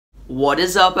What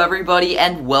is up, everybody,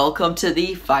 and welcome to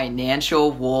the Financial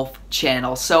Wolf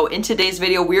channel. So in today's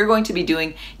video, we are going to be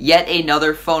doing yet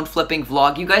another phone flipping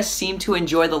vlog. You guys seem to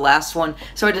enjoy the last one,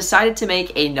 so I decided to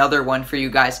make another one for you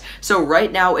guys. So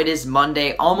right now it is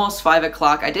Monday, almost 5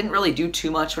 o'clock. I didn't really do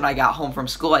too much when I got home from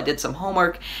school. I did some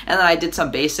homework, and then I did some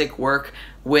basic work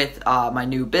with my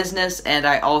new business, and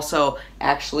I also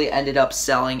actually ended up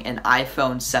selling an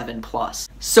iPhone 7 Plus.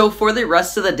 So for the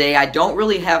rest of the day, I don't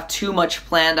really have too much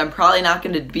planned. I'm probably not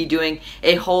going to be doing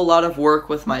a whole lot of work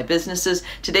with my businesses.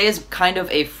 Today is kind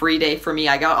of a free day for me.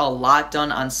 I got a lot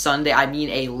done on Sunday. I mean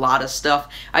a lot of stuff.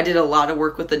 I did a lot of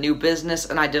work with the new business,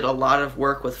 and I did a lot of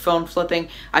work with phone flipping.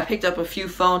 I picked up a few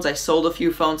phones. I sold a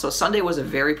few phones. So Sunday was a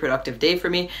very productive day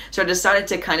for me. So I decided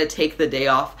to kind of take the day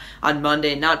off on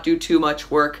Monday, not do too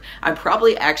much work. I'm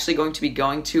probably actually going to be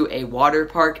going to a water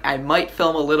park. I might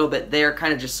film a little bit there,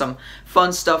 kind of just some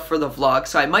fun stuff for the vlog.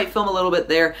 So I might film a little bit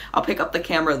there. I'll pick up the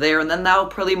camera there, and then that'll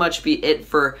pretty much be it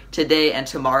for today. And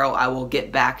tomorrow I will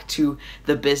get back to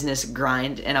the business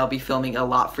grind, and I'll be filming a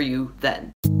lot for you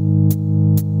then.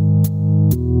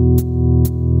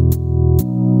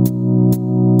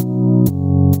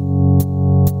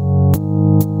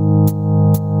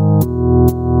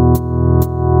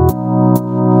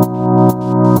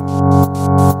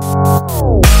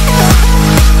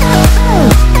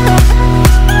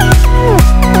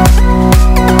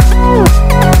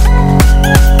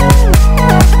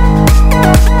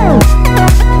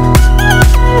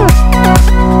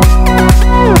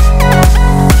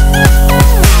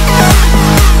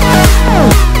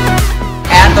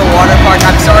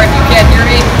 I'm sorry if you can't hear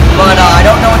me, but I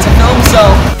don't know what to film, so...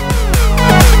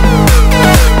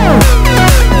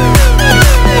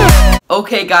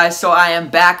 Okay guys, so I am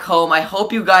back home. I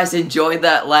hope you guys enjoyed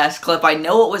that last clip. I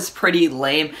know it was pretty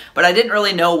lame, but I didn't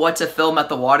really know what to film at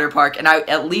the water park, and I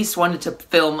at least wanted to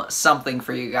film something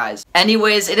for you guys.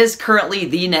 Anyways, it is currently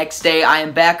the next day. I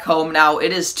am back home now.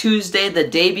 It is Tuesday, the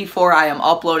day before I am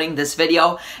uploading this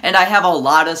video, and I have a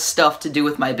lot of stuff to do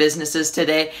with my businesses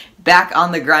today. Back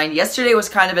on the grind. Yesterday was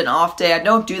kind of an off day. I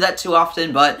don't do that too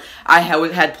often, but I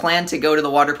had planned to go to the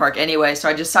water park anyway, so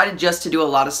I decided just to do a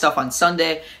lot of stuff on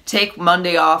Sunday, take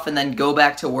Monday off, and then go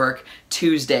back to work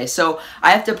Tuesday. So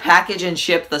I have to package and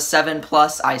ship the 7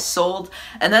 Plus I sold,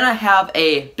 and then I have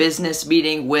a business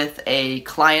meeting with a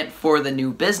client for the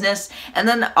new business, and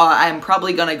then I'm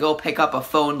probably gonna go pick up a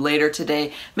phone later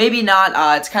today. Maybe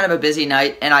not. It's kind of a busy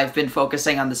night, and I've been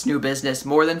focusing on this new business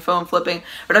more than phone flipping,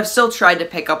 but I've still tried to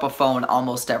pick up a phone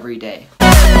almost every day.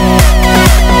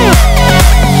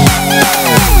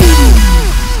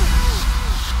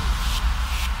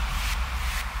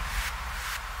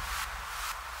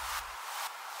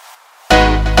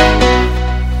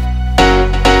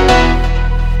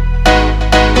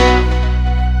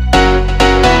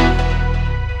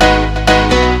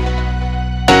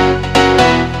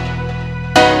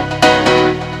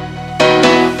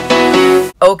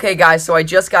 Okay guys, so I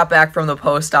just got back from the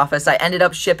post office. I ended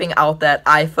up shipping out that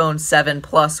iPhone 7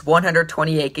 Plus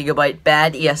 128GB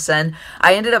bad ESN.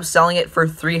 I ended up selling it for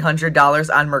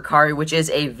 $300 on Mercari, which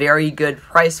is a very good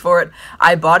price for it.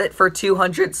 I bought it for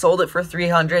 $200, sold it for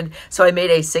 $300, so I made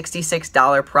a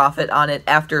 $66 profit on it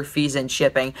after fees and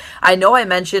shipping. I know I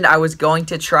mentioned I was going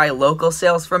to try local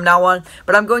sales from now on,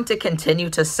 but I'm going to continue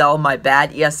to sell my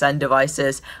bad ESN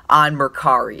devices on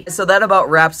Mercari. So that about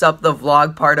wraps up the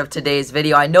vlog part of today's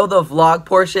video. I know the vlog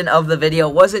portion of the video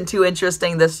wasn't too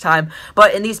interesting this time,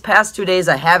 but in these past 2 days,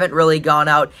 I haven't really gone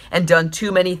out and done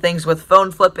too many things with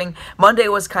phone flipping. Monday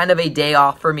was kind of a day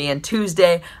off for me, and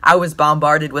Tuesday, I was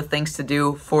bombarded with things to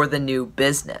do for the new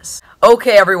business.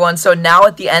 Okay everyone, so now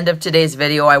at the end of today's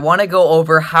video, I want to go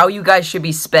over how you guys should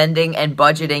be spending and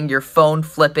budgeting your phone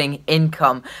flipping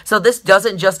income. So this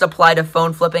doesn't just apply to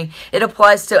phone flipping, it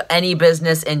applies to any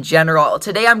business in general.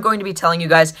 Today I'm going to be telling you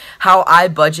guys how I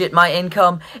budget my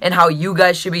income and how you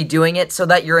guys should be doing it so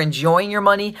that you're enjoying your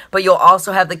money, but you'll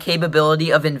also have the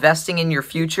capability of investing in your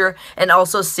future and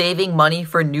also saving money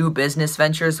for new business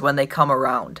ventures when they come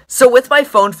around. So with my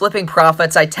phone flipping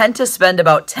profits, I tend to spend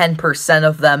about 10%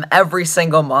 of them every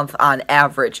single month on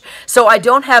average. So I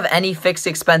don't have any fixed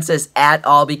expenses at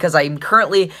all because I'm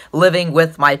currently living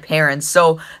with my parents.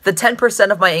 So the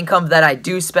 10% of my income that I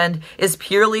do spend is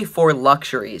purely for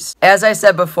luxuries. As I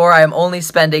said before, I am only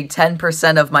spending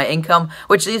 10% of my income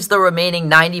which leaves the remaining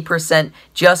 90%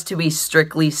 just to be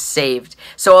strictly saved.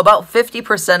 So about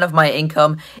 50% of my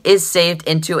income is saved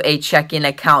into a checking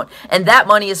account, and that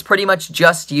money is pretty much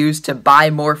just used to buy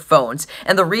more phones.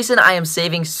 And the reason I am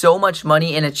saving so much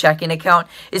money in a checking account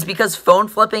is because phone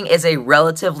flipping is a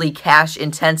relatively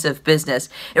cash-intensive business.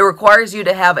 It requires you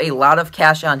to have a lot of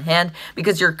cash on hand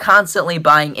because you're constantly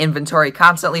buying inventory,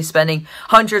 constantly spending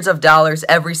hundreds of dollars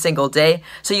every single day.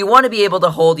 So you want to be able to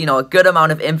hold, a good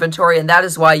amount of inventory, and that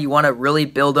is why you want to really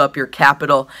build up your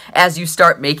capital as you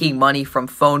start making money from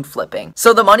phone flipping.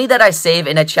 So the money that I save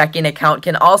in a checking account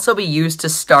can also be used to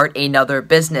start another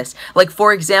business. Like,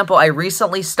 for example, I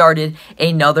recently started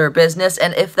another business,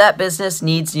 and if that business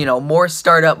needs, more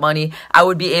startup money, I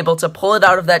would be able to pull it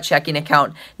out of that checking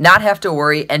account, not have to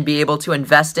worry, and be able to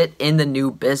invest it in the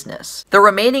new business. The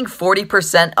remaining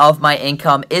 40% of my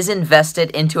income is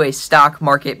invested into a stock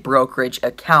market brokerage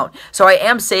account. So I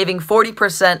am saving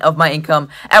 40% of my income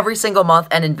every single month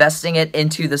and investing it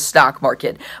into the stock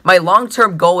market. My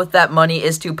long-term goal with that money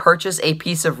is to purchase a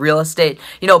piece of real estate,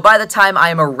 by the time I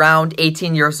am around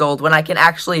 18 years old, when I can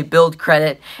actually build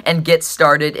credit and get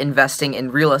started investing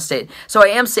in real estate. So I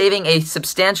am saving a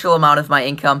substantial amount of my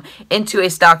income into a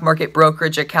stock market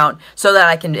brokerage account so that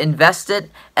I can invest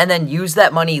it and then use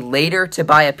that money later to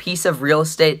buy a piece of real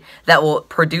estate that will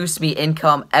produce me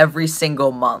income every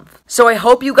single month. So I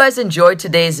hope you guys enjoyed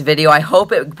today's video. I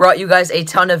hope it brought you guys a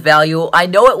ton of value. I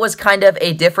know it was kind of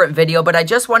a different video, but I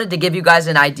just wanted to give you guys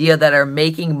an idea that are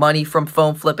making money from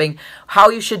phone flipping, how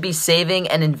you should be saving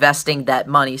and investing that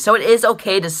money. So it is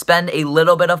okay to spend a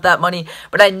little bit of that money,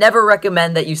 but I never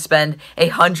recommend that you spend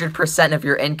 100% of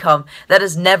your income. That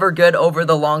is never good over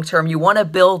the long term. You want to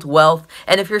build wealth,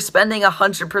 and if you're spending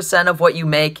 100% of what you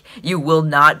make, you will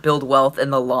not build wealth in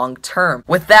the long term.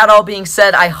 With that all being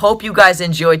said, I hope you guys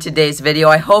enjoyed today's video.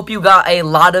 I hope you got a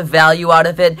lot of value out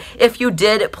of it. If you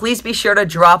did, please be sure to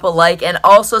drop a like and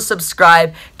also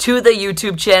subscribe to the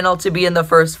YouTube channel to be in the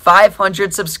first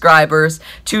 500 subscribers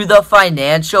to the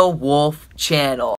Financial Wolf channel.